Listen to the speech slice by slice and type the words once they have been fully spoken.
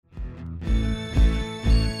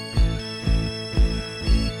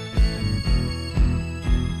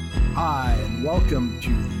welcome to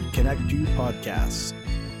the Connect 2 podcast,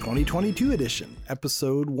 2022 edition,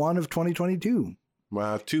 episode 1 of 2022.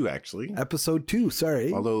 Well, 2 actually. Episode 2,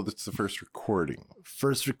 sorry. Although that's the first recording.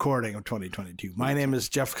 First recording of 2022. My name is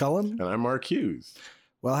Jeff Cullen. And I'm Mark Hughes.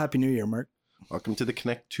 Well, Happy New Year, Mark. Welcome to the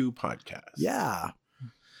Connect 2 podcast. Yeah.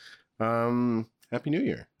 Happy New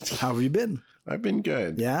Year. How have you been? I've been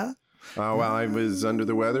good. Yeah? Well, I was under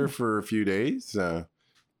the weather for a few days.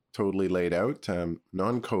 Totally laid out.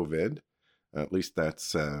 Non-COVID. At least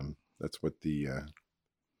that's what the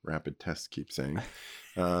rapid tests keep saying.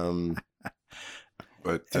 But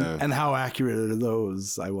and how accurate are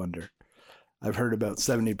those, I wonder? I've heard about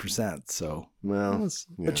 70%, so. Well,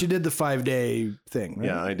 yeah. But you did the 5-day thing, right?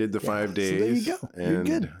 Yeah, I did the 5 days. So there you go. You're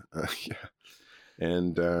good. Yeah.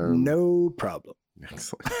 And no problem.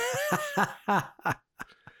 Excellent.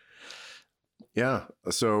 Yeah.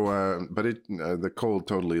 So, but the cold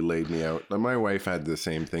totally laid me out. My wife had the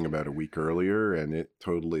same thing about a week earlier, and it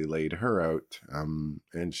totally laid her out.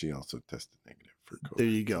 And she also tested negative for COVID. There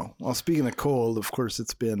you go. Well, speaking of cold, of course,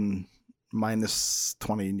 it's been minus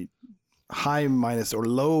 20, high minus or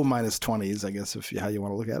low minus 20s, I guess, how you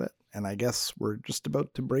want to look at it. And I guess we're just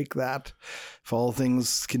about to break that. If all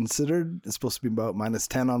things considered, it's supposed to be about minus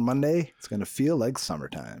 10 on Monday. It's going to feel like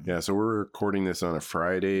summertime. Yeah, so we're recording this on a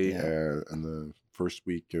Friday in the first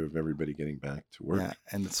week of everybody getting back to work. Yeah,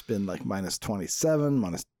 and it's been like minus 27,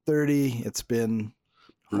 minus 30. It's been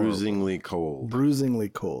bruisingly cold. Bruisingly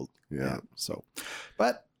cold. Yeah. So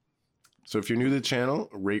if you're new to the channel,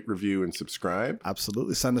 rate, review, and subscribe.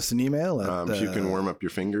 Absolutely. Send us an email. If you can warm up your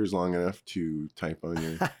fingers long enough to type on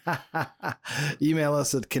your... Email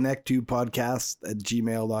us at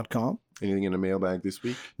connect2podcast@gmail.com. Anything in the mailbag this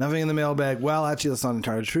week? Nothing in the mailbag. Well, actually, that's not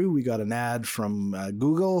entirely true. We got an ad from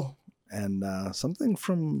Google and something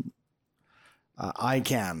from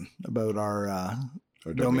ICANN about our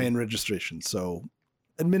domain registration. So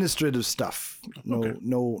administrative stuff.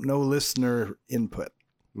 No listener input.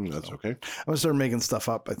 That's okay. I'm going to start making stuff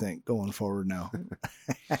up, I think, going forward now.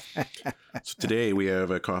 So today we have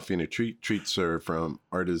a coffee and a treat. Treats are from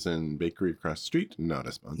Artisan Bakery across the street. Not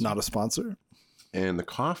a sponsor. Not a sponsor. And the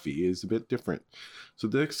coffee is a bit different. So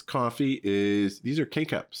this coffee these are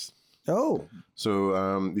K-Cups. Oh.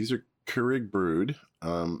 So these are Keurig brewed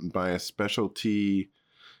by a specialty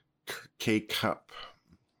K-Cup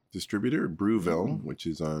distributor, Brewville, which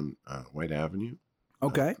is on White Avenue.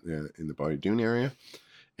 Okay. In the Bayou Dune area.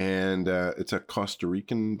 And it's a Costa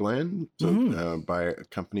Rican blend by a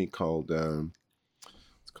company called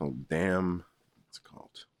it's called Dam. It's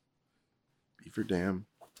called Beaver Dam.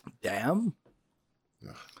 Dam?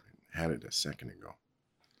 Ugh, I had it a second ago.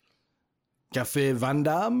 Cafe Van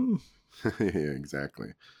Dam? Yeah,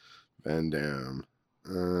 exactly. Van Dam.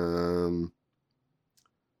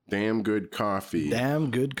 Damn good coffee. Damn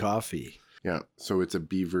good coffee. Yeah, so it's a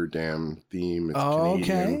Beaver Dam theme. It's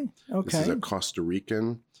Canadian. Okay. This is a Costa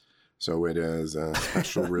Rican, so it is a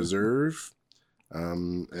special reserve.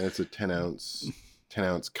 And it's a 10 ounce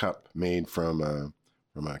cup made from a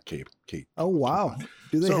Cape. Oh wow!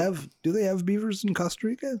 Do they have beavers in Costa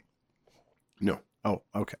Rica? No. Oh,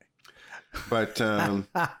 okay. But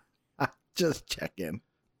just check in.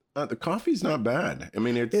 The coffee's not bad. I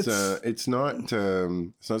mean, it's not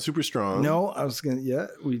super strong. No, I was gonna. Yeah,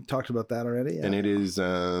 we talked about that already. Yeah. And it is.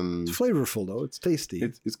 It's flavorful though. It's tasty.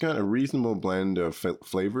 It's got a reasonable blend of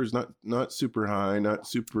flavors. Not super high, not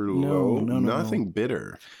super low. Nothing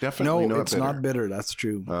bitter. Definitely not. No, it's not bitter. That's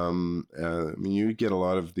true. I mean, you get a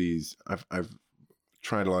lot of these. I've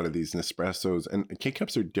tried a lot of these Nespressos, and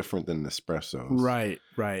K-Cups are different than Nespressos. Right.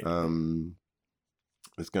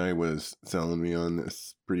 This guy was selling me on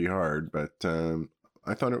this pretty hard, but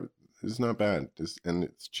I thought it was not bad. And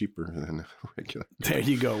it's cheaper than regular. There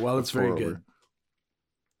you go. Well, it's very good.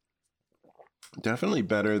 Definitely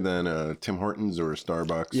better than Tim Hortons or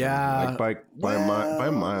Starbucks. Yeah. Like by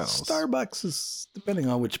miles. Starbucks is, depending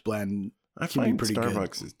on which blend, I find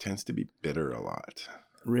Starbucks tends to be bitter a lot.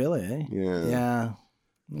 Really? Eh? Yeah.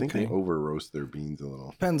 I think they over roast their beans a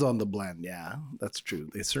little. Depends on the blend. Yeah, that's true.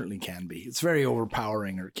 They certainly can be. It's very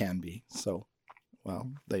overpowering, or can be. So, well,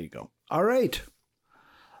 there you go. All right.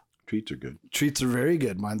 Treats are good. Treats are very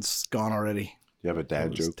good. Mine's gone already. Do you have a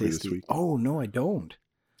dad joke for this week? Oh, no, I don't.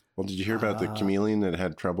 Well, did you hear about the chameleon that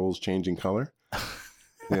had troubles changing color?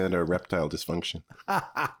 He had a reptile dysfunction.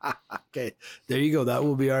 Okay. There you go. That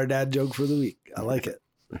will be our dad joke for the week. I like it.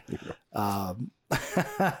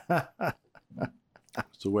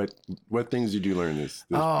 So what things did you learn this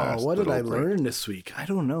past? What did I learn this week? I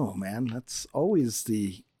don't know, man. That's always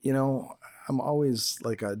I'm always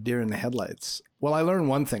like a deer in the headlights. Well, I learned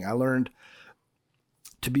one thing. I learned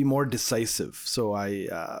to be more decisive. So I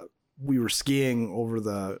we were skiing over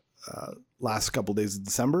the last couple days of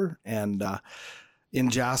December and in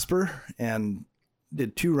Jasper, and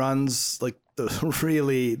did 2 runs, like this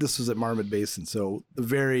was at Marmot Basin. So the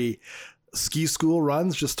very ski school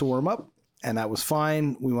runs just to warm up. And that was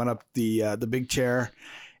fine. We went up the big chair,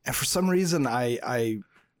 and for some reason I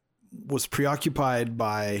was preoccupied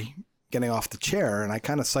by getting off the chair, and I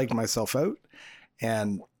kind of psyched myself out,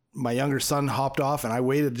 and my younger son hopped off, and I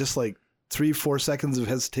waited just like 3-4 seconds of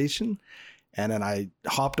hesitation. And then I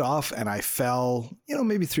hopped off and I fell,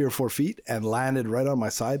 maybe 3 or 4 feet and landed right on my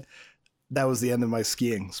side. That was the end of my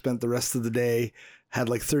skiing. Spent the rest of the day, had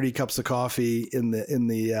like 30 cups of coffee in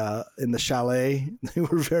the chalet. They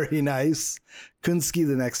were very nice. Couldn't ski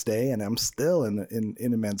the next day, and I'm still in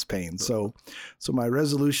immense pain. So my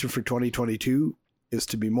resolution for 2022 is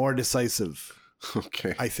to be more decisive.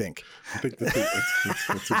 Okay. I think. I think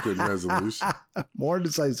that's a good resolution. More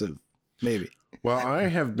decisive, maybe. Well, I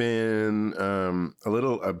have been a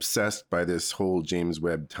little obsessed by this whole James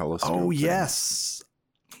Webb Telescope. Oh, yes.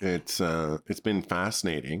 It's been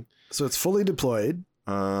fascinating. So it's fully deployed,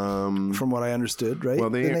 from what I understood, right? Well,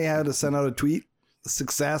 then they had to send out a tweet,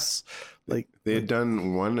 success. Like they had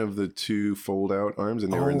done one of the 2 fold-out arms,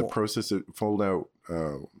 and they were in the process of fold out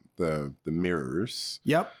the mirrors.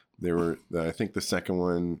 Yep. They were. I think the second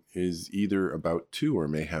one is either about to or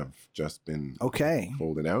may have just been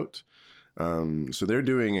folded out. So they're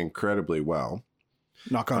doing incredibly well.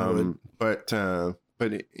 Knock on wood. But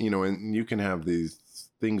and you can have these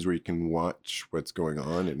things where you can watch what's going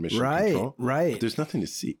on at mission control. Right. But there's nothing to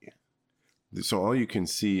see. So all you can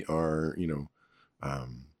see are,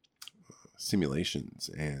 simulations.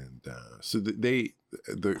 And so the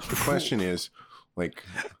question is, like...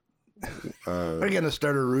 we're going to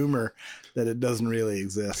start a rumor that it doesn't really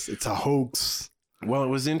exist. It's a hoax. Well, it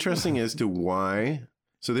was interesting as to why...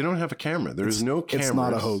 So they don't have a camera. There's no cameras. It's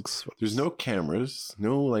not a hoax. There's no cameras,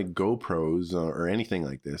 no like GoPros or anything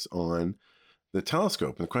like this on the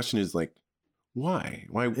telescope. And the question is like, why?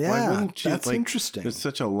 Why wouldn't you? That's interesting. It's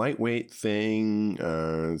such a lightweight thing,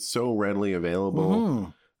 so readily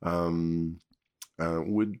available.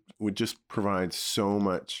 Would just provide so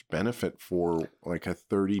much benefit for like a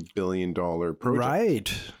 $30 billion project.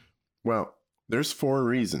 Right. Well, there's 4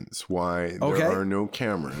 reasons why there are no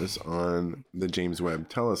cameras on the James Webb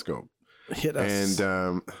Telescope. Hit us.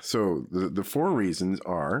 And so the 4 reasons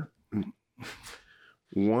are,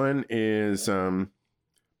 one is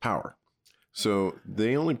power. So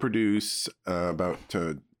they only produce about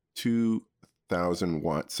 2,000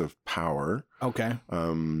 watts of power. Okay.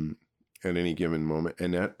 At any given moment.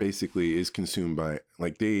 And that basically is consumed by,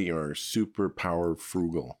 like, they are super power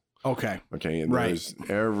frugal. Okay. And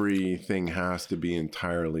everything has to be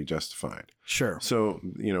entirely justified. Sure. So,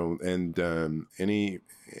 and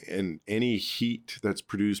any heat that's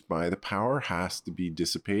produced by the power has to be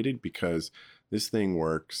dissipated because this thing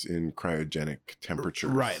works in cryogenic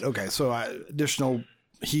temperatures. Right. Okay. So additional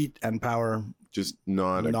heat and power, just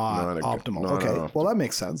not optimal. Not okay. optimal. Well, that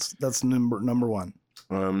makes sense. That's number 1.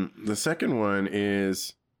 The second one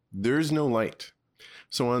is there's no light.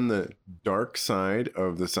 So on the dark side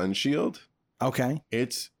of the sun shield,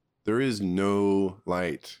 there is no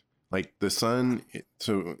light. Like the sun.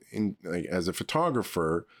 So as a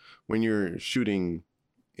photographer, when you're shooting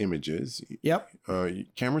images,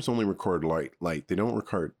 cameras only record light. They don't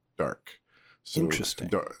record dark. So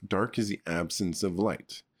interesting. Dark is the absence of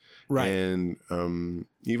light. Right. And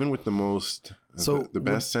even with the most, the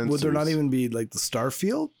best sensors. Would there not even be like the star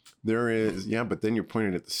field? There is, but then you're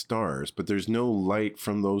pointing at the stars, but there's no light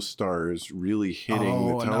from those stars really hitting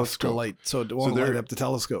the telescope. So it won't light up the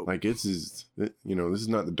telescope. Like this is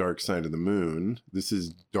not the dark side of the moon. This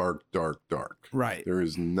is dark, dark, dark. Right. There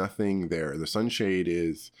is nothing there. The sunshade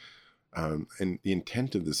is, and the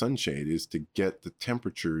intent of the sunshade is to get the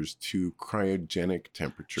temperatures to cryogenic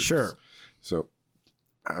temperatures. Sure. So,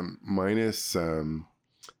 minus, and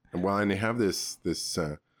they have this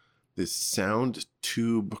sound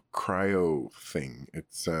tube cryo thing.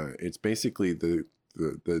 It's basically the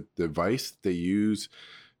device they use.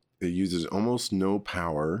 It uses almost no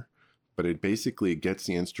power, but it basically gets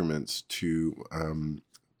the instruments to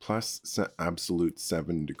plus absolute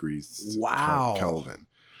 7 degrees Kelvin.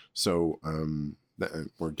 So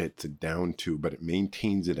or gets it down to, but it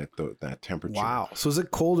maintains it at that temperature. Wow. So is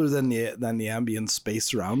it colder than the ambient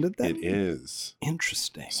space around it then? It is.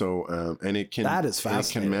 Interesting. So and it can, that is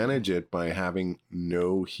fascinating. It can manage it by having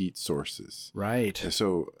no heat sources. Right. And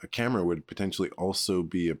so a camera would potentially also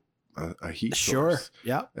be a heat source. Sure.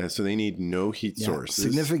 Yeah. And so they need no heat sources.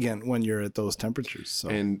 Significant when you're at those temperatures. So.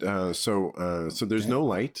 And so there's no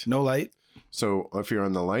light. No light. So if you're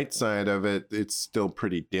on the light side of it, it's still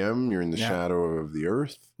pretty dim. You're in the Yeah. shadow of the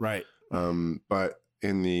Earth. Right. But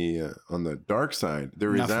in the on the dark side,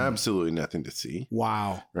 there is Nothing. absolutely nothing to see.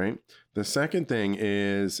 Wow. Right. The second thing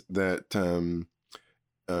is that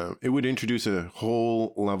it would introduce a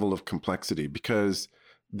whole level of complexity because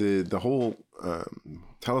the whole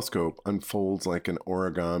telescope unfolds like an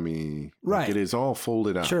origami. Right. Like it is all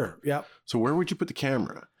folded up. Sure. Yep. So where would you put the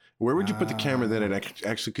camera? Where would you put the camera that it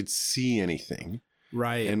actually could see anything?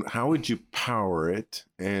 Right. And how would you power it?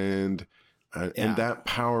 And that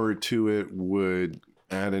power to it would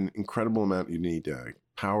add an incredible amount. You need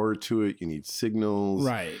power to it. You need signals.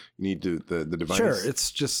 Right. You need the device. Sure.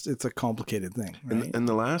 It's a complicated thing. Right? And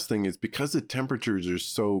the last thing is because the temperatures are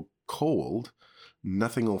so cold,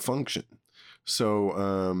 nothing will function.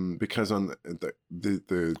 So because on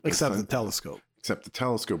the except the telescope. Except the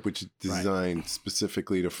telescope, which is designed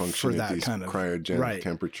specifically to function at these kind of cryogenic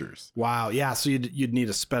temperatures. Wow. Yeah. So you'd need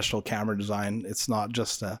a special camera design. It's not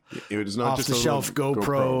just a it is not off just the a shelf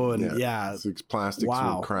GoPro and It's plastics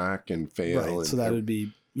will crack and fail. Right. And so that would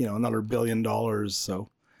be another $1 billion. So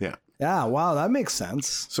yeah. Wow, that makes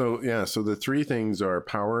sense. So the three things are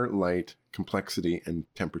power, light, complexity, and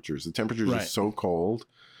temperatures. The temperatures are so cold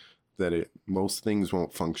that most things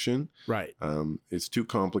won't function. Right. It's too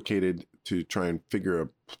complicated to try and figure a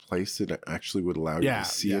place that actually would allow you to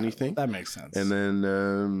see anything. That makes sense. And then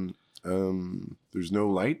there's no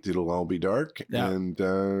light. It'll all be dark. Yeah. And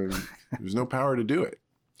there's no power to do it.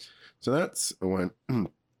 So that's one.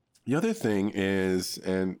 The other thing is,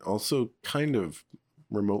 and also kind of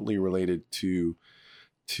remotely related to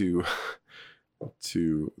the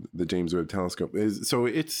James Webb Telescope, is so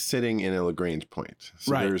it's sitting in a Lagrange point.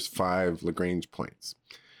 So there's 5 Lagrange points.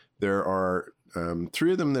 There are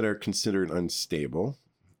 3 of them that are considered unstable.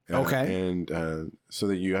 And so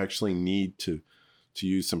that you actually need to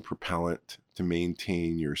use some propellant to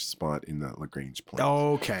maintain your spot in that Lagrange point.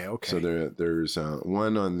 Okay. So there's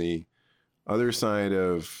one on the other side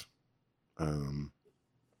of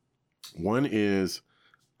one is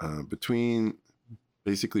between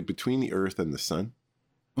the Earth and the Sun.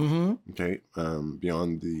 Mm-hmm. Okay.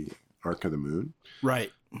 Beyond the arc of the moon.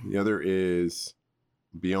 Right. The other is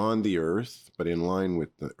beyond the Earth, but in line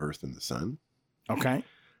with the Earth and the Sun. Okay.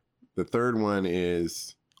 The third one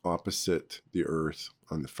is opposite the Earth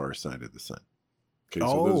on the far side of the Sun. Okay,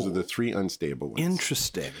 so those are the 3 unstable ones.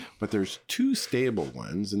 Interesting. But there's 2 stable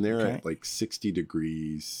ones, and they're at like 60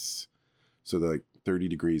 degrees. So they're like 30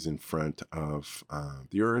 degrees in front of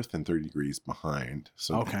the Earth and 30 degrees behind.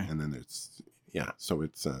 So and then it's so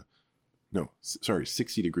it's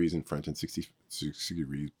 60 degrees in front and 60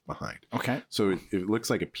 degrees behind. Okay. So it looks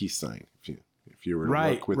like a peace sign if you were to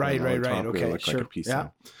look with right. Okay, it looks like a peace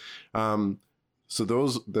sign. So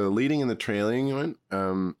the leading and the trailing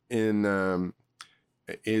one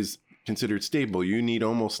is considered stable. You need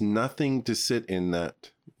almost nothing to sit in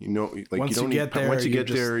that. Once you get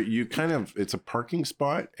there, you kind of, it's a parking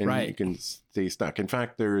spot and you can stay stuck. In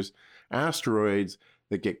fact, there's asteroids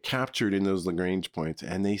that get captured in those Lagrange points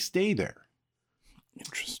and they stay there.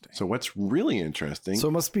 Interesting. So what's really interesting. So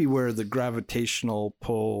it must be where the gravitational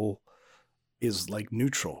pull is like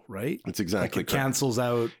neutral, right? It's exactly like it cancels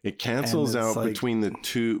out. It cancels out between the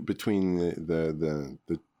two, between the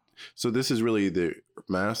so this is really the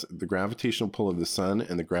gravitational pull of the sun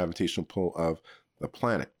and the gravitational pull of the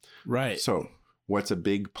planet. Right. So what's a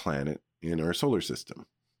big planet in our solar system?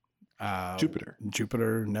 Jupiter.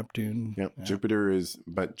 Jupiter, Neptune. Yep. Yeah. Jupiter is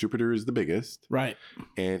the biggest. Right.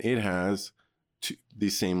 And it has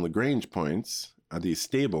these same Lagrange points, these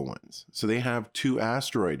stable ones. So they have 2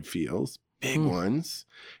 asteroid fields, big ones,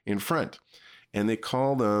 in front. And they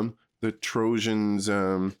call them the Trojans.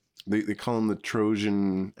 They call them the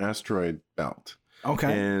Trojan asteroid belt.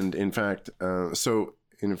 Okay. And in fact,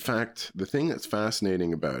 the thing that's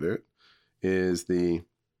fascinating about it is the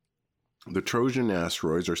Trojan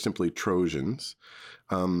asteroids are simply Trojans.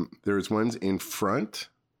 There's ones in front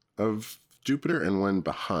of Jupiter and one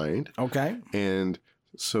behind. Okay. And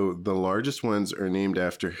so the largest ones are named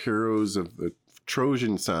after heroes of the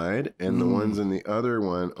Trojan side, and the ones in the other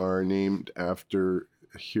one are named after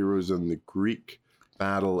heroes on the Greek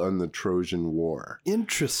battle on the Trojan War.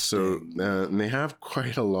 Interesting. So and they have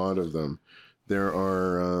quite a lot of them. There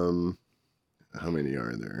are how many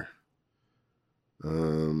are there?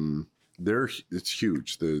 It's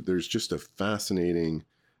huge. There's just a fascinating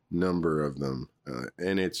number of them,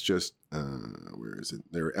 and it's just where is it?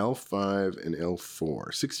 They're L5 and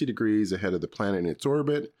L4, 60 degrees ahead of the planet in its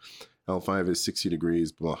orbit. L5 is 60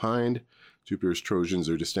 degrees behind. Jupiter's Trojans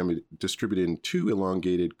are distributed in 2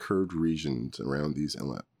 elongated curved regions around these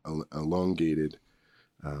elongated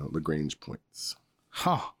Lagrange points.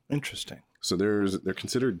 Huh. Interesting. So they're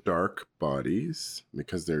considered dark bodies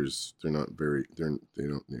because they don't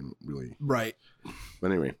really. Right.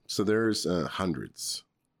 But anyway, so there's hundreds.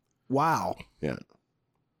 Wow. Yeah.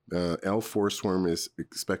 L4 swarm is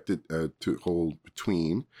expected to hold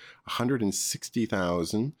between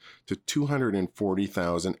 160,000 to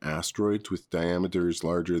 240,000 asteroids with diameters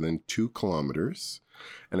larger than 2 kilometers,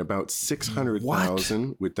 and about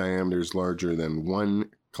 600,000 with diameters larger than 1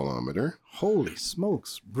 kilometer. Holy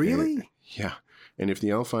smokes. Really? Yeah. And if the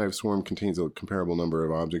L5 swarm contains a comparable number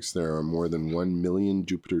of objects, there are more than 1 million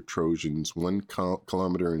Jupiter Trojans 1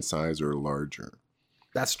 kilometer in size or larger.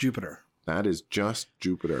 That's Jupiter. That is just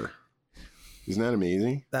Jupiter. Isn't that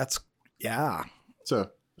amazing? Yeah.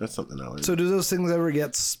 So that's something I learned. So do those things ever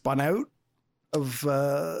get spun out of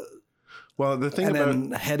well, the thing and about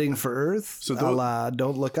then heading for Earth? So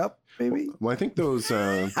Don't Look Up, maybe? well, I think those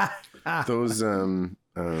yeah,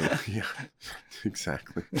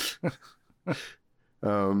 exactly.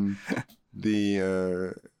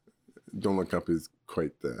 The Don't Look Up is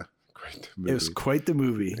quite the movie. It was quite the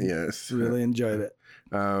movie. Yes. Really enjoyed it.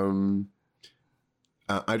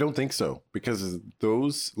 I don't think so, because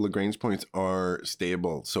those Lagrange points are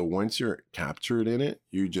stable. So once you're captured in it,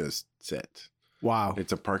 you just sit. Wow.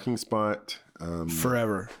 It's a parking spot.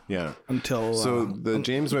 Forever. Yeah. Until... So the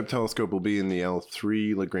James Webb Telescope will be in the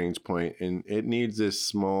L3 Lagrange point, and it needs this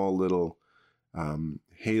small little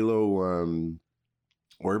halo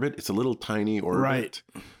orbit. It's a little tiny orbit. Right.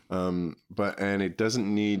 And it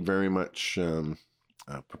doesn't need very much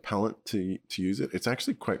propellant to use it. It's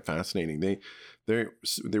actually quite fascinating. They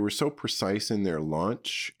were so precise in their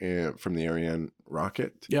launch from the Ariane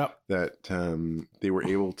rocket that they were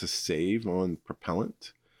able to save on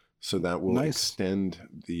propellant, so that will extend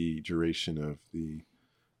the duration of the,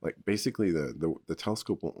 like, basically the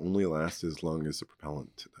telescope will only last as long as the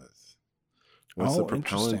propellant does. Once the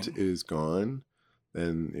propellant is gone,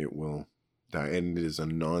 then it will die, and it is a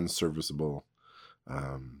non-serviceable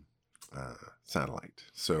satellite.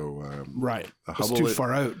 So right, it's too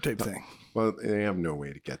far out type thing. Well, they have no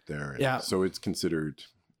way to get there. Yeah. So it's considered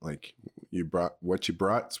like what you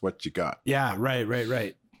brought's what you got. Yeah.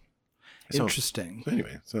 Right. So, interesting.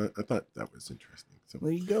 Anyway, so I thought that was interesting. So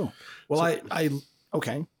there you go. Well, I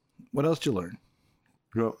okay. What else did you learn?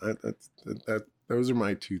 Well, those are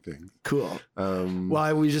my two things. Cool.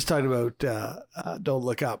 Well, we just talked about Don't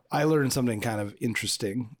Look Up. I learned something kind of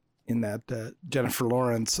interesting in that Jennifer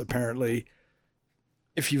Lawrence, apparently,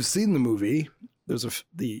 if you've seen the movie, there's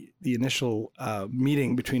the initial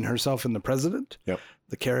meeting between herself and the president. Yep.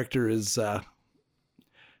 The character is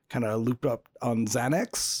kind of looped up on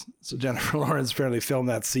Xanax. So Jennifer Lawrence apparently filmed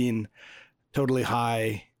that scene totally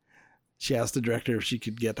high. She asked the director if she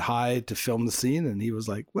could get high to film the scene, and he was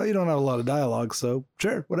like, well, you don't have a lot of dialogue, so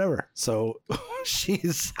sure, whatever. So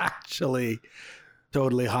she's actually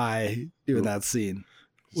totally high doing that scene,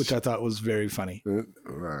 which I thought was very funny.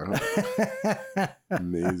 Wow.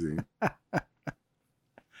 Amazing.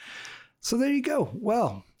 So there you go.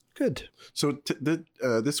 Well, good. So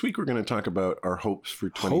this week we're going to talk about our hopes for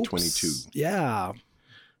 2022. Hopes? Yeah.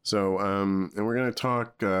 So, and we're going to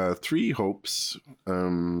talk 3 hopes.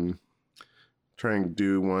 Try and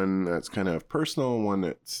do one that's kind of personal, one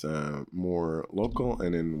that's more local,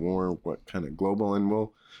 and then more what kind of global. And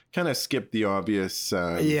we'll kind of skip the obvious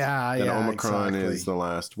that Omicron is the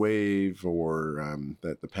last wave, or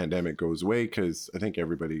that the pandemic goes away, because I think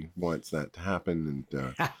everybody wants that to happen.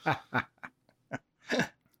 And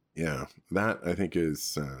yeah, that I think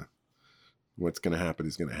is what's going to happen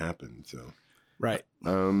is going to happen. So, right.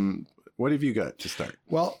 What have you got to start?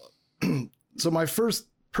 Well, so my first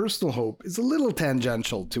personal hope is a little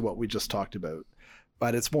tangential to what we just talked about,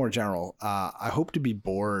 but it's more general. I hope to be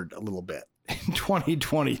bored a little bit in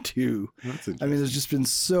 2022. I mean, there's just been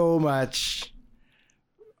so much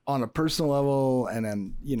on a personal level, and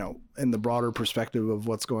then, you know, in the broader perspective of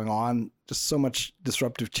what's going on, just so much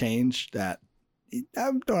disruptive change that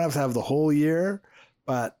I don't have to have the whole year,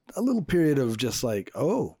 but a little period of just like,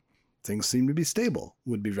 oh, things seem to be stable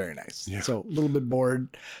would be very nice. Yeah. So a little bit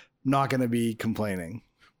bored, not going to be complaining.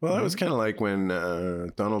 Well, that was kind of like when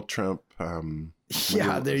Donald Trump.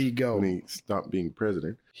 There you go. When he stopped being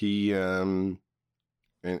president, he and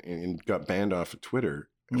got banned off of Twitter.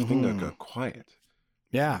 Everything got quiet.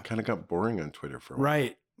 Yeah, kind of got boring on Twitter for a while.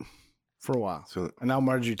 Right, for a while. So, and now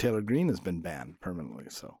Marjorie Taylor Greene has been banned permanently,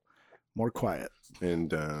 so more quiet.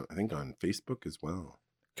 And I think on Facebook as well.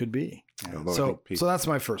 Could be. Yeah. So that's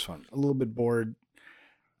my first one. A little bit bored.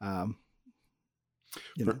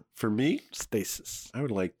 For me, stasis. I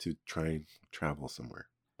would like to try and travel somewhere.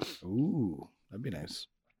 Ooh, that'd be nice.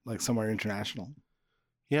 Like somewhere international.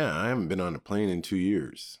 Yeah, I haven't been on a plane in 2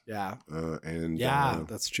 years. Yeah. And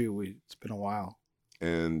That's true. It's been a while.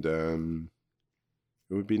 And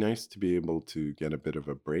it would be nice to be able to get a bit of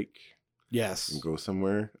a break. Yes. And go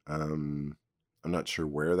somewhere. I'm not sure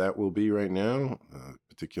where that will be right now,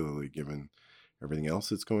 particularly given everything else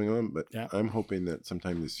that's going on. But I'm hoping that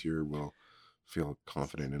sometime this year we'll feel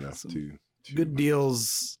confident enough to good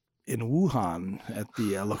deals in Wuhan at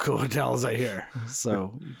the local hotels, I hear.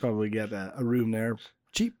 So you probably get a room there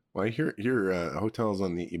cheap. Well, I hear hotels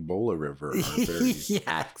on the Ebola River are very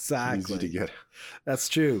exactly easy to get. That's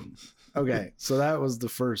true. Okay, so that was the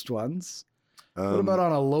first ones. What about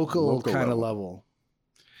on a local kind of level?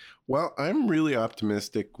 Well, I'm really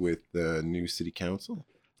optimistic with the new city council.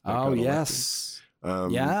 Oh, yes.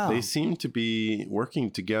 They seem to be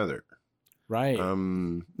working together. Right.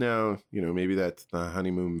 Now, maybe that's the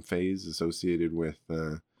honeymoon phase associated with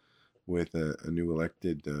a new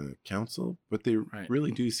elected council, but they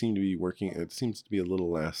really do seem to be working. It seems to be a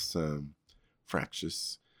little less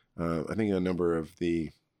fractious. I think a number of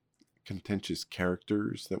the contentious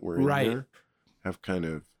characters that were in there have kind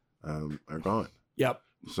of are gone. Yep.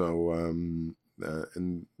 So and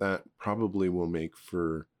that probably will make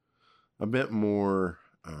for a bit more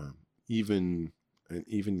an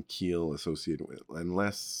even keel associated with, and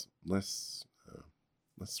less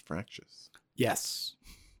fractious. Yes.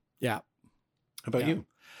 Yeah. How about you?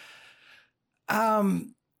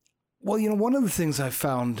 Well, one of the things I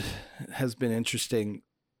found has been interesting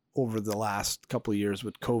over the last couple of years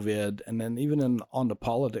with COVID, and then even on the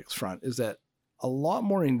politics front, is that a lot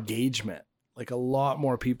more engagement. Like a lot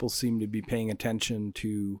more people seem to be paying attention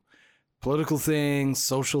to political things,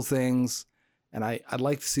 social things, and I'd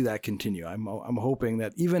like to see that continue. I'm hoping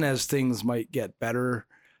that even as things might get better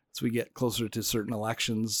as we get closer to certain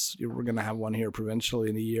elections, we're going to have one here provincially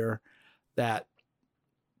in a year, that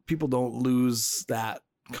people don't lose that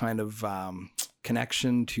kind of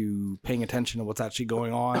connection to paying attention to what's actually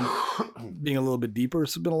going on, being a little bit deeper.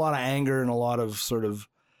 So there's been a lot of anger and a lot of sort of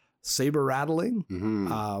saber rattling.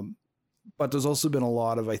 Mm-hmm. But there's also been a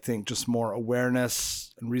lot of, I think, just more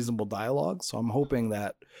awareness and reasonable dialogue. So I'm hoping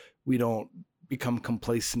that we don't become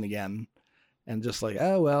complacent again and just like,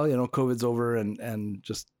 oh, well, COVID's over and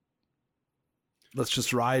just let's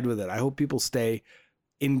just ride with it. I hope people stay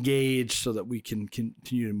engaged so that we can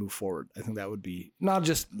continue to move forward. I think that would be not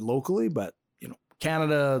just locally, but,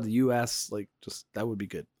 Canada, the US, like just that would be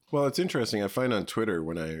good. Well, it's interesting. I find on Twitter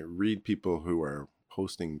when I read people who are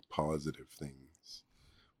posting positive things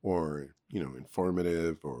or,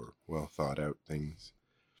 informative or well thought out things,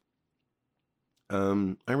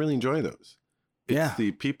 I really enjoy those. It's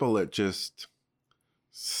the people that just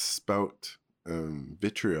spout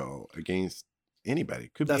vitriol against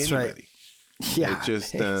anybody. Could be anybody. Right. Yeah, it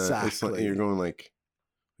just exactly. It's like you're going like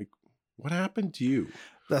what happened to you?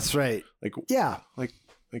 That's right. Like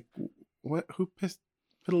like what? Who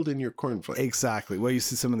piddled in your cornflakes? Exactly. Well, you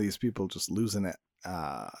see some of these people just losing it.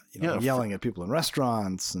 Yelling at people in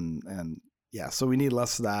restaurants and yeah. So we need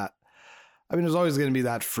less of that. I mean, there's always going to be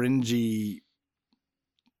that fringy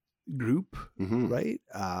group, right?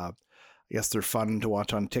 I guess they're fun to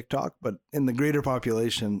watch on TikTok, but in the greater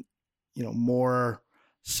population, more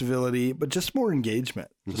civility, but just more engagement,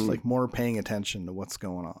 just like more paying attention to what's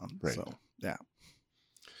going on. Right. So, yeah.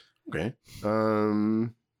 Okay.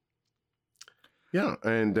 Yeah.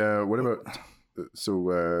 And what about, so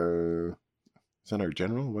is that our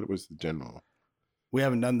general? What was the general? We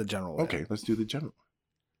haven't done the general yet. Okay, let's do the general.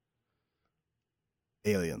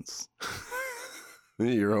 Aliens.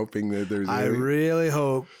 You're hoping that there's I really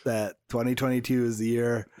hope that 2022 is the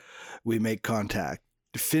year we make contact.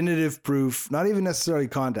 Definitive proof, not even necessarily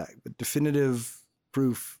contact, but definitive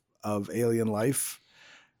proof of alien life.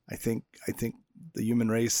 I think the human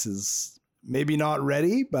race is maybe not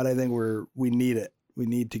ready, but I think we need it. We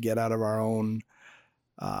need to get out of our own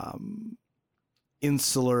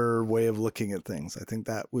insular way of looking at things. I think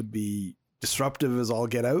that would be disruptive as all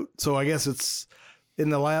get out. So I guess it's in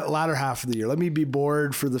the latter half of the year. Let me be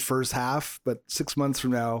bored for the first half, but 6 months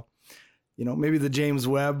from now, maybe the James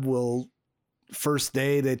Webb will, first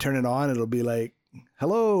day they turn it on, it'll be like,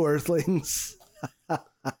 hello, Earthlings. But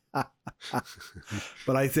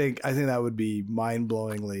I think that would be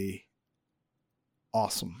mind-blowingly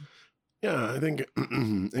awesome. Yeah, I think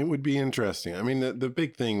it would be interesting. I mean, the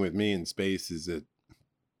big thing with me in space is that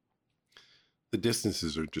the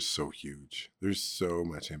distances are just so huge. There's so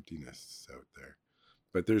much emptiness out there,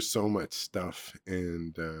 but there's so much stuff.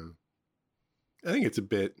 And I think it's a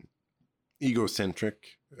bit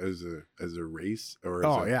egocentric as a race or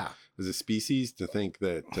as a species to think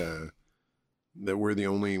that that we're the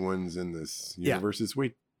only ones in this universe. It's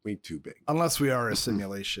way way too big. Unless we are a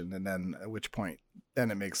simulation, and then at which point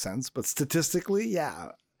then it makes sense. But statistically, yeah,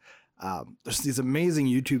 there's these amazing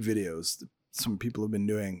YouTube videos that some people have been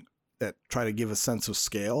doing that try to give a sense of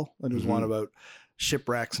scale. And there's one about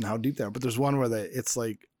shipwrecks and how deep they are. But there's one where it's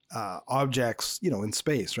like objects, in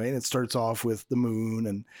space, right? It starts off with the moon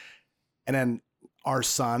and then our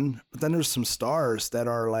sun. But then there's some stars that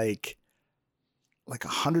are like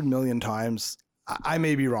 100 million times. I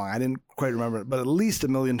may be wrong. I didn't quite remember it, but at least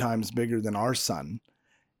 1 million times bigger than our sun.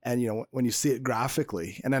 And, when you see it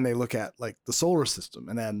graphically, and then they look at like the solar system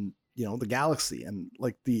and then, the galaxy, and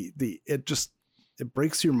like it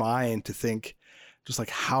breaks your mind to think just like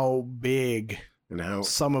how big and how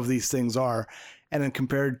some of these things are. And then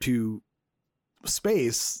compared to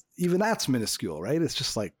space, even that's minuscule, right? It's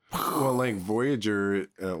just like, well, like Voyager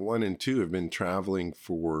 1 and 2 have been traveling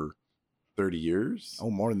for 30 years. Oh,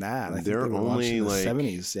 more than that. I think They're they were only in the like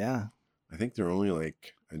 70s. Yeah. I think they're only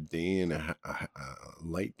like a day and a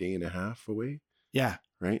light day and a half away. Yeah.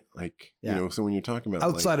 Right. Like, Yeah. So when you're talking about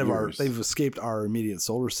outside light of years, they've escaped our immediate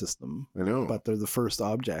solar system, I know, but they're the first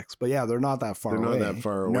objects. But yeah, they're not that far away. They're not that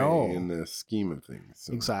far away No. in the scheme of things.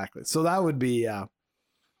 So Exactly. So that would be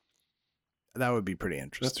pretty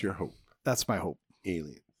interesting. that's your hope. That's my hope.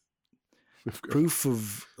 Aliens. Proof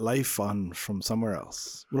of life from somewhere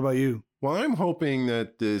else. What about you? Well, I'm hoping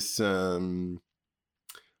that this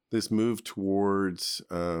move towards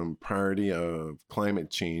priority of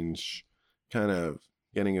climate change kind of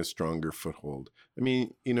getting a stronger foothold. I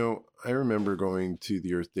mean, I remember going to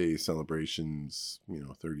the Earth Day celebrations,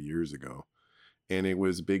 30 years ago, and it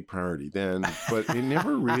was a big priority then, but it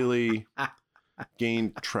never really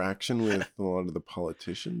gained traction with a lot of the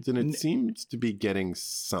politicians, and it seems to be getting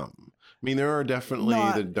some. I mean, there are definitely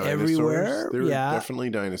Not the dinosaurs. everywhere, There yeah. are definitely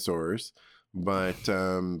dinosaurs, but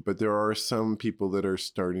there are some people that are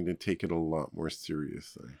starting to take it a lot more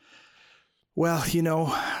seriously. Well,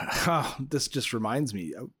 this just reminds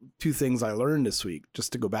me of two things I learned this week,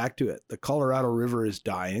 just to go back to it. The Colorado River is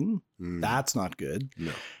dying. That's not good.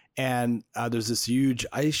 No. And there's this huge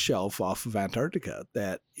ice shelf off of Antarctica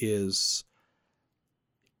that is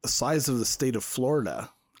the size of the state of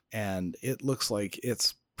Florida. And it looks like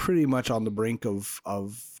it's pretty much on the brink of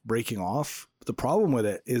breaking off. The problem with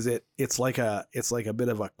it is it's like a bit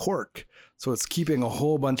of a cork. So it's keeping a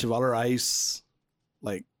whole bunch of other ice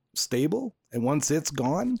like stable. And once it's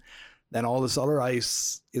gone, then all this other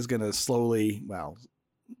ice is going to slowly,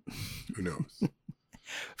 Who knows?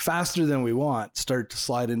 faster than we want, start to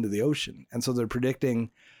slide into the ocean. And so they're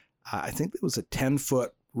predicting, I think it was a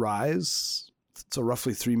 10-foot rise, so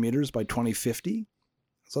roughly 3 meters by 2050.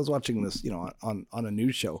 So I was watching this, on a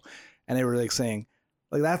news show, and they were like saying,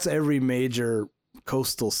 like, that's every major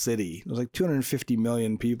coastal city. There's like 250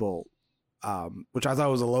 million people, which I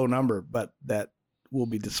thought was a low number, but that will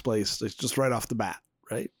be displaced. It's just right off the bat,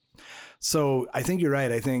 right? So I think you're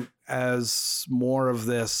right. I think as more of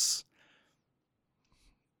this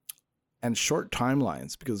and short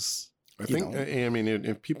timelines, because I think, I mean,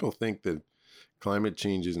 if people think that climate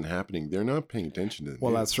change isn't happening, they're not paying attention to it.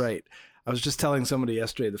 Well, that's right. I was just telling somebody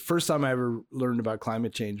yesterday, the first time I ever learned about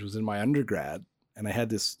climate change was in my undergrad. And I had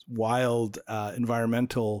this wild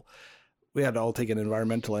we had to all take an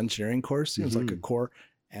environmental engineering course. It was like a core.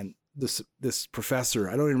 And this professor,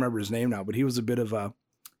 I don't even remember his name now, but he was a bit of a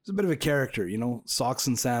character, socks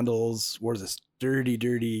and sandals, wore this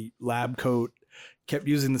dirty lab coat, kept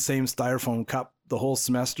using the same styrofoam cup the whole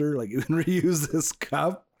semester. Like, you can reuse this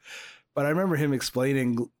cup. But I remember him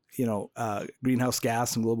explaining, greenhouse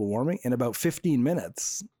gas and global warming in about 15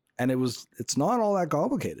 minutes. And it's not all that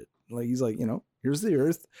complicated. Like, he's like, here's the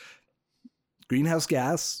Earth, greenhouse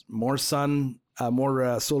gas, more sun,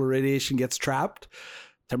 more solar radiation gets trapped.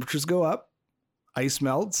 Temperatures go up, ice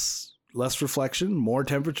melts, less reflection, more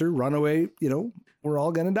temperature, runaway, we're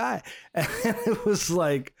all going to die. And it was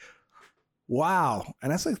like, wow.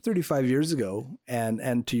 And that's like 35 years ago.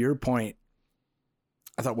 And to your point,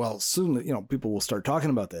 I thought, well, soon, people will start talking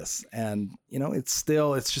about this. And, it's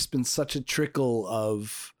just been such a trickle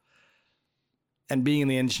of, and being in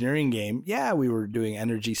the engineering game, yeah, we were doing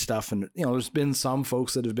energy stuff. And, there's been some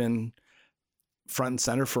folks that have been front and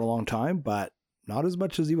center for a long time, but not as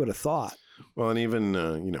much as you would have thought. Well, and even,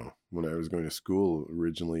 when I was going to school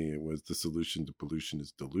originally, it was the solution to pollution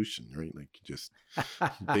is dilution, right? Like, just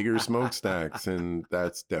bigger smokestacks. And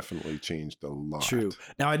that's definitely changed a lot. True.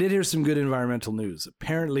 Now, I did hear some good environmental news.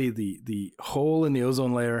 Apparently, the hole in the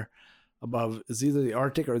ozone layer above is either the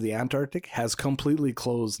Arctic or the Antarctic has completely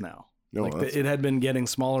closed now. No, it had been getting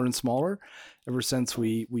smaller and smaller ever since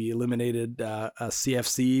we eliminated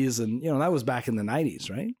CFCs, and that was back in the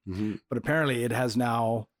 90s, right? Mm-hmm. But apparently it has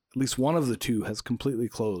now at least one of the two has completely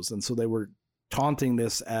closed. And so they were taunting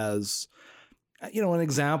this as, you know, an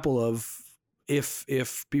example of if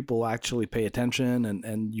people actually pay attention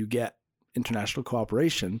and you get international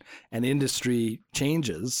cooperation and industry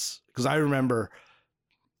changes. Because I remember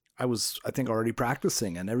I think already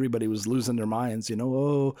practicing and everybody was losing their minds, you know,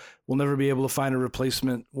 oh, we'll never be able to find a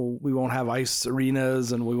replacement. Well, we won't have ice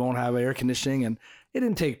arenas and we won't have air conditioning. And it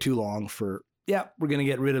didn't take too long for, we're going to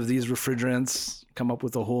get rid of these refrigerants, come up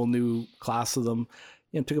with a whole new class of them.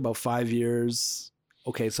 You know, it took about 5 years.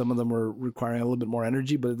 Okay, some of them were requiring a little bit more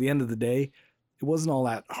energy, but at the end of the day, it wasn't all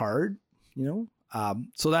that hard, you know?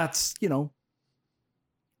 So that's, you know,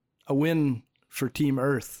 a win for Team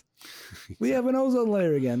Earth. We have an ozone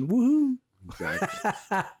layer again. Woohoo! Exactly.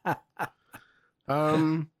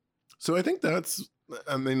 So I think that's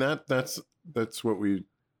what we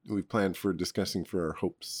planned for discussing for our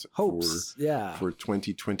hopes for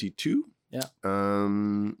 2022. Yeah.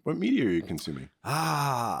 What media are you consuming?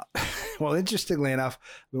 Well, interestingly enough,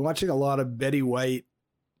 I've been watching a lot of Betty White,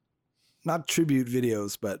 not tribute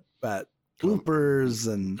videos, but bloopers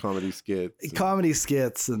and comedy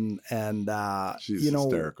skits and she's you know,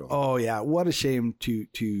 hysterical. Oh yeah, what a shame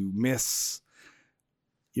to miss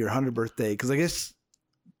your 100th birthday, because I guess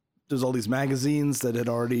there's all these magazines that had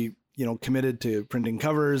already, you know, committed to printing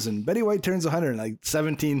covers, and Betty White turns 100 like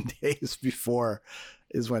 17 days before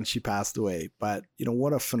is when she passed away. But you know,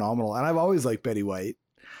 what a phenomenal, and I've always liked Betty White.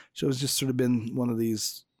 She was just sort of been one of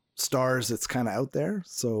these stars that's kind of out there.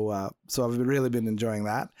 So I've really been enjoying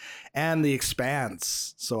that. And The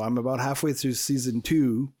Expanse. So I'm about halfway through season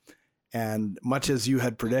 2, and much as you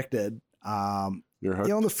had predicted, You're hooked?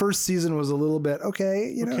 you know, the first season was a little bit,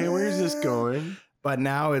 okay, you know, where's this going? But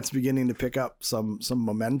now it's beginning to pick up some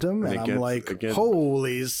momentum, and I'm like,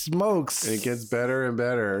 holy smokes. And it gets better and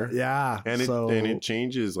better. Yeah. And it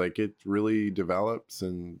changes, like it really develops,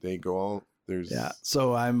 and they go all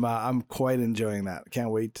So I'm quite enjoying that.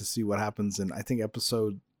 Can't wait to see what happens in, I think,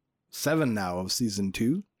 episode 7 now of season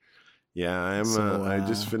 2. Yeah, I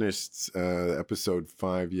just finished episode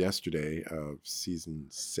 5 yesterday of season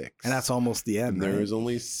 6, and that's almost the end. And there is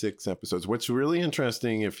only 6 episodes. What's really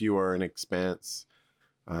interesting, if you are an Expanse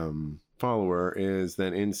follower, is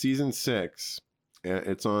that in season 6,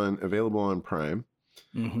 it's available on Prime,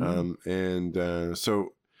 so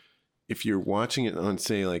if you're watching it on,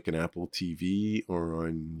 say, like an Apple TV or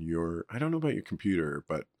on your, I don't know about your computer,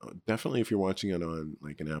 but definitely if you're watching it on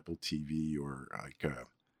like an Apple TV or like a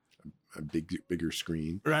bigger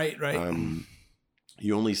screen, right,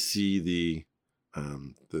 you only see the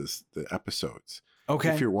episodes. Okay.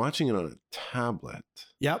 If you're watching it on a tablet,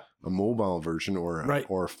 a mobile version or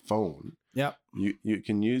a phone, you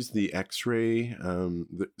can use the X-ray.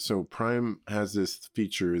 So Prime has this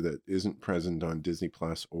feature that isn't present on Disney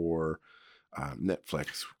Plus or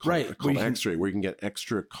Netflix, called X-ray, where you can get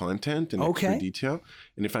extra content and extra detail.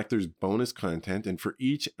 And in fact, there's bonus content, and for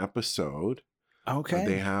each episode,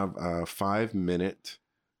 they have a 5-minute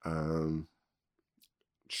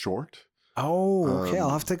short. Oh, okay. I'll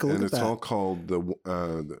have to take a look at that. And it's all called the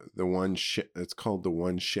One Ship. It's called The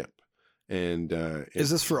One Ship. And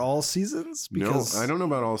is this for all seasons? Because no, I don't know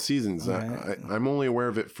about all seasons. I'm only aware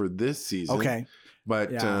of it for this season. Okay.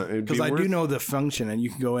 But because I do know the function, and you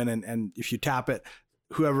can go in and if you tap it,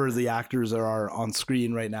 whoever the actors are on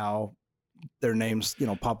screen right now, their names, you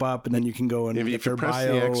know, pop up, and then you can go and if you press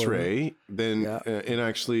the X-ray, then it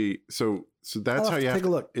actually so that's how you have to take a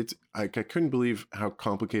look. It's I couldn't believe how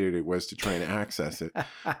complicated it was to try and access it.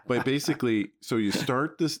 But basically, so you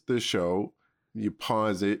start the show, you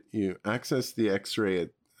pause it, you access the X-ray,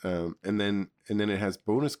 and then it has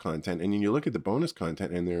bonus content, and then you look at the bonus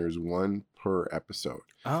content, and there's one per episode.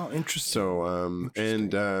 Oh, interesting. So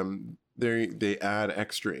they add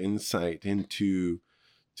extra insight into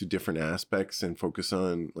different aspects and focus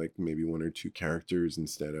on like maybe 1 or 2 characters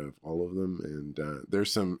instead of all of them. And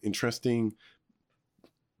there's some interesting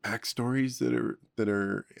backstories that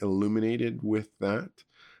are illuminated with that.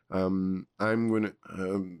 I'm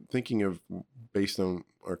thinking of, based on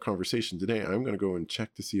our conversation today, I'm going to go and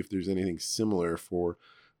check to see if there's anything similar for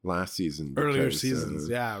last season, earlier seasons.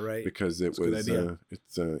 Because it was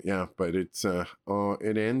but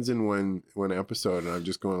it ends in one episode, and I'm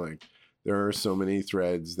just going like, there are so many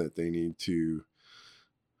threads that they need to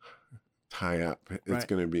tie up. It's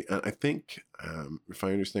going to be, I think, if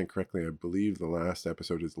I understand correctly, I believe the last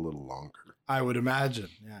episode is a little longer. I would imagine.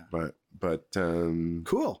 Yeah. But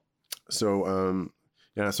cool. So,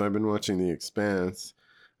 so I've been watching The Expanse.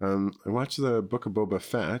 I watched the Book of Boba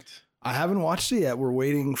Fett. I haven't watched it yet. We're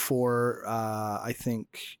waiting for, I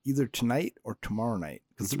think, either tonight or tomorrow night.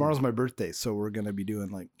 Because tomorrow's my birthday. So we're going to be doing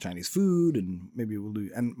like Chinese food and maybe we'll do.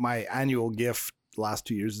 And my annual gift the last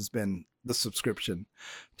 2 years has been the subscription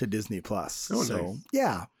to Disney Plus. Oh, so, nice.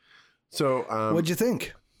 yeah. So, What'd you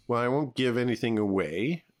think? well, I won't give anything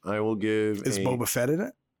away. I will give. Is Boba Fett in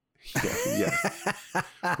it? Yeah, yes.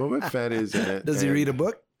 Boba Fett is in it. Does he read a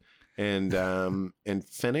book? And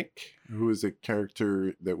Fennec, who is a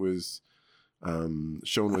character that was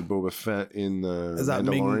shown with Boba Fett in the Is that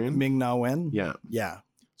Mandalorian. Ming Na Wen? Yeah. Yeah.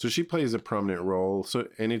 So she plays a prominent role. So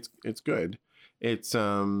and it's good. It's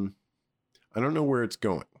I don't know where it's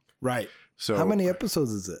going. Right. So How many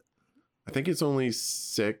episodes is it? I think it's only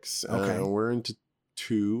 6. Okay. We're into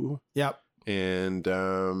 2, Yep. and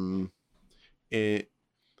it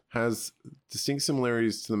has distinct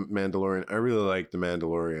similarities to the Mandalorian. I really like the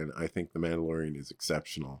Mandalorian. I think the Mandalorian is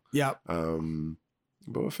exceptional. Yep.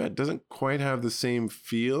 Boba Fett doesn't quite have the same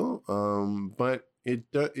feel, but it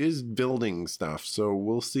is building stuff. So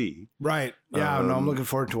we'll see. Right. Yeah. No, I'm Um, looking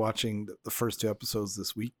forward to watching the first 2 episodes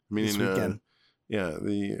this week. I mean, this weekend. yeah,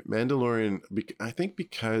 the Mandalorian. I think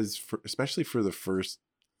because especially for the first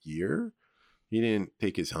year, he didn't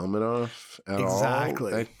take his helmet off at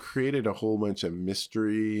Exactly. all. That created a whole bunch of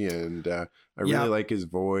mystery, and I really Yeah. like his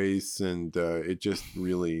voice, and it just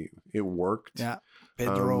really it worked. Yeah.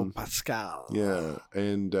 Pedro um, Pascal. Yeah,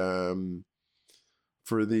 and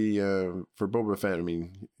for Boba Fett, I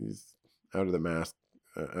mean, he's out of the mask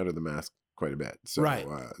quite a bit. So, Right.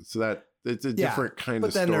 So that it's a Yeah, different kind But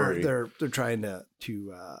of then story. they're trying to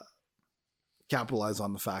capitalize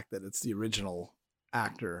on the fact that it's the original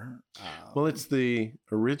actor. Well, it's the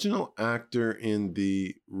original actor in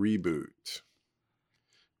the reboot,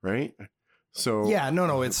 right? So yeah,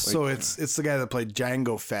 no, it's like, so it's the guy that played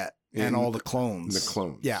Jango Fett and in all the clones. the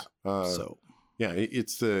clones. Yeah. So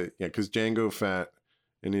it's because Jango Fett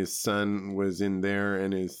and his son was in there,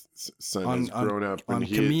 and his son has grown up, on and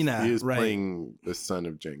he Kamina, is right. playing the son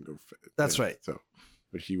of Jango Fett. That's Yeah, right. So,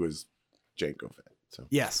 but he was Jango Fett. So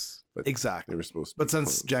Yes, But exactly. they were supposed to. But be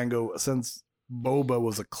since Boba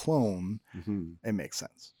was a clone, clones. it makes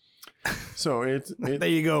sense. So There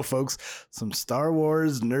you go, folks. Some Star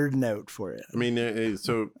Wars nerding out for it. I mean,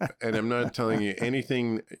 and I'm not telling you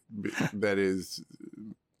anything that is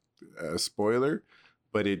a spoiler,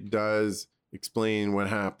 but it does explain what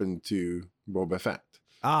happened to Boba Fett.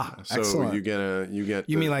 So excellent.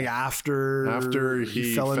 you mean like after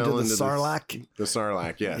he fell into the the Sarlacc? The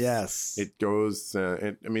Sarlacc, yes. Yes. It goes.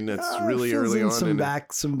 I mean, that's It really fills early in on. Some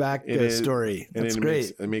and back it is- story. and That's it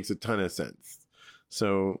great. It makes a ton of sense.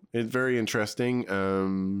 So it's very interesting.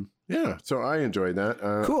 Yeah. So I enjoyed that.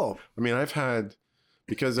 Cool. I mean,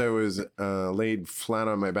 because I was laid flat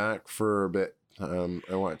on my back for a bit.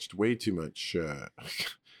 I watched way too much.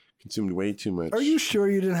 Consumed way too much. Are you sure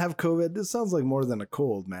you didn't have COVID? This sounds like more than a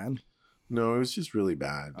cold, man. No, it was just really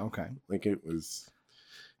bad. Okay. Like it was.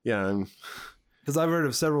 Yeah. Because I've heard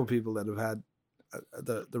of several people that have had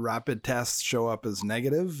the rapid tests show up as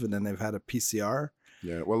negative, and then they've had a PCR.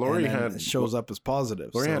 Yeah. Well, Lori and then had it shows up as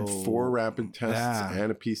positive. Lori had so- 4 rapid tests Yeah.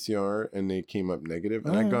 and a PCR, and they came up negative.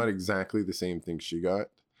 And I got exactly the same thing she got.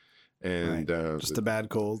 And just a bad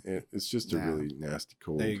cold. it's just a Yeah. really nasty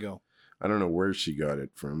cold. There you go. I don't know where she got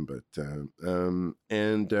it from, but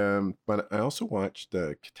but I also watched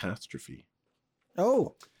Catastrophe.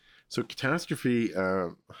 Oh. So Catastrophe,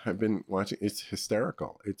 I've been watching. It's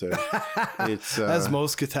hysterical. It's As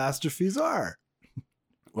most catastrophes are.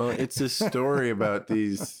 well, it's a story about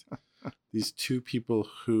these 2 people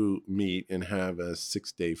who meet and have a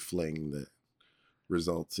 6-day fling that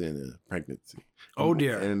results in a pregnancy. Oh,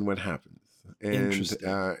 dear. And what happens? And Interesting.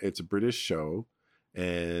 it's a British show,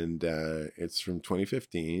 and it's from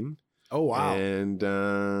 2015. Oh, wow. And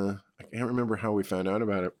I can't remember how we found out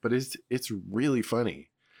about it, but it's really funny.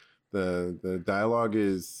 The dialogue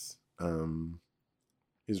is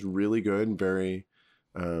really good and very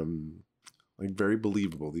very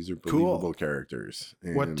believable. These are believable Cool. characters.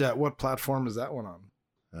 And What platform is that one on?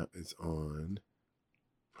 that is on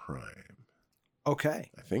Prime, Okay.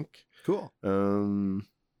 I think. Cool. And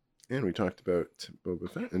we talked about Boba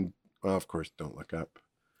Fett, and well, of course, Don't Look Up.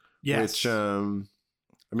 Yes. Which,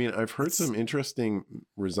 I mean, I've heard some interesting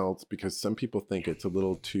results because some people think it's a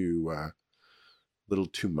little too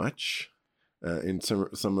much in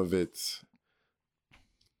some of its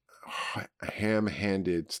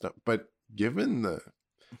ham-handed stuff. But given the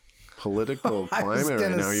political I was climate right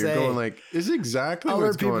gonna now, you're say, going like, this is exactly Other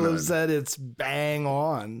what's people going on. have said it's bang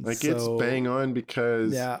on. Like it's so- bang on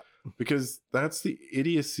because Yeah, that's the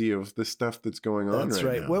idiocy of the stuff that's going on that's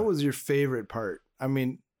right. now. What was your favorite part? I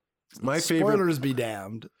mean, My favorite Spoilers be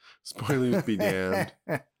damned. spoilers be damned.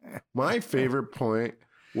 My favorite point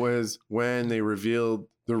was when they revealed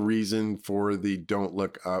the reason for the "Don't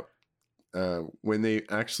Look Up." When they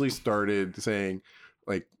actually started saying,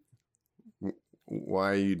 like,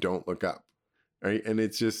 why you don't look up, right? And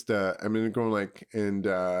it's just, I mean, going like, and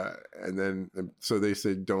then so they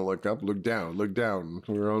said, "Don't look up, look down, look down."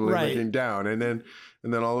 We're only Right. looking down, and then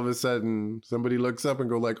all of a sudden somebody looks up and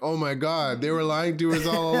go like, "Oh my God, they were lying to us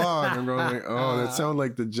all along." I'm going like, "Oh, that sounds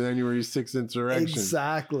like the January 6th insurrection."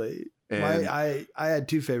 Exactly. And I had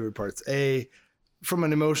two favorite parts. From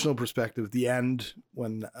an emotional perspective, the end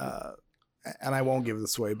when, and I won't give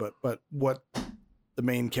this away, but what the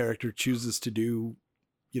main character chooses to do,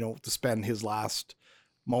 to spend his last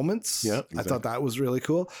moments. Yeah, I exactly. thought that was really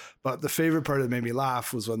cool. But the favorite part that made me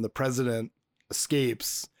laugh was when the president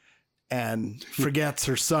escapes and forgets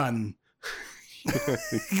her son.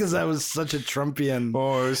 Because that was such a Trumpian.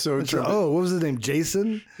 Oh, it was so It's like, Trump. oh, what was his name?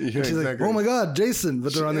 Jason? Yeah, And she's like, exactly. oh my God, Jason.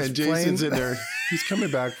 But they're on this And plane. Jason's in there. He's coming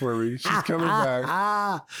back for me. She's coming back.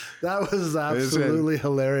 That was absolutely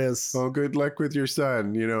hilarious. Oh, good luck with your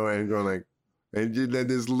son, and going like, and then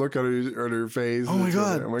this look on her face. Oh my It's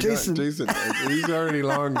God, like, Jason. Jason, he's already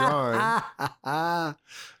long gone.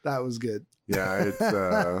 That was good. Yeah, it's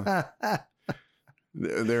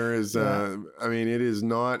there is. Yeah. I mean, it is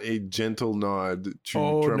not a gentle nod to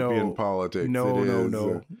Oh, Trumpian no. politics. No, It no, is,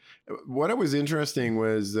 no. what was interesting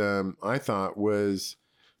was, I thought was,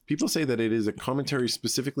 people say that it is a commentary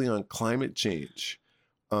specifically on climate change,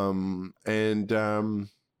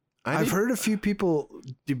 I've heard a few people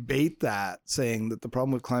debate that, saying that the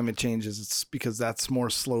problem with climate change is it's because that's more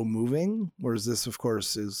slow moving, whereas this, of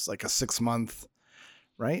course, is like a 6-month,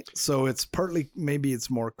 right? So it's partly, maybe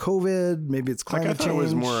it's more COVID, maybe it's climate I thought change. it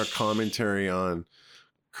was more a commentary on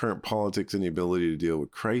current politics and the ability to deal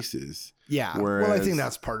with crisis. Yeah. Well, I Whereas- think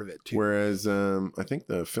that's part of it too. Whereas I think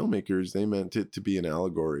the filmmakers, they meant it to be an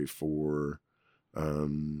allegory for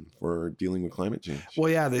dealing with climate change.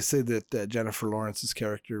 Well, yeah, they say that Jennifer Lawrence's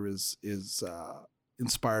character is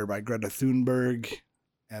inspired by Greta Thunberg,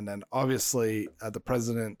 and then obviously the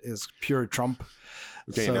president is pure Trump.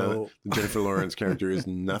 Okay, so now the Jennifer Lawrence character is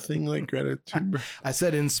nothing like Greta Thunberg. I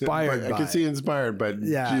said inspired. I can see inspired, but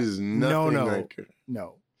Yeah. she's nothing No. like her.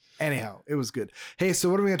 No. Anyhow, it was good. Hey, so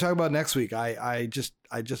what are we going to talk about next week? I just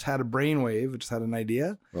had a brainwave. I just had an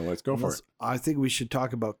idea. Well, let's go for it. I think we should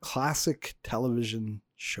talk about classic television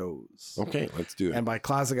shows. Okay, let's do it. And by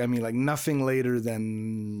classic, I mean like nothing later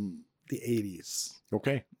than the 80s.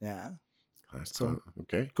 Okay. Yeah. So,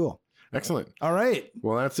 okay. Cool. Excellent. All right.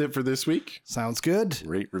 Well, that's it for this week. Sounds good.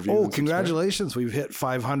 Rate, review. Oh, and subscribe. congratulations. We've hit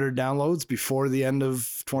 500 downloads before the end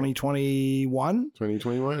of 2021.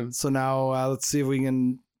 2021. So now let's see if we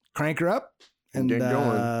can crank her up and Get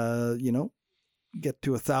going. Get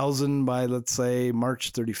to 1,000 by, let's say,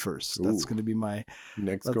 March 31st. That's Ooh. going to be my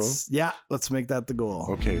Next goal. Yeah, let's make that the goal.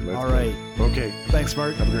 Okay. Let's All go. right. Okay. Thanks,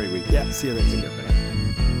 Mark. Have a great week. Yeah, see you later. Bye.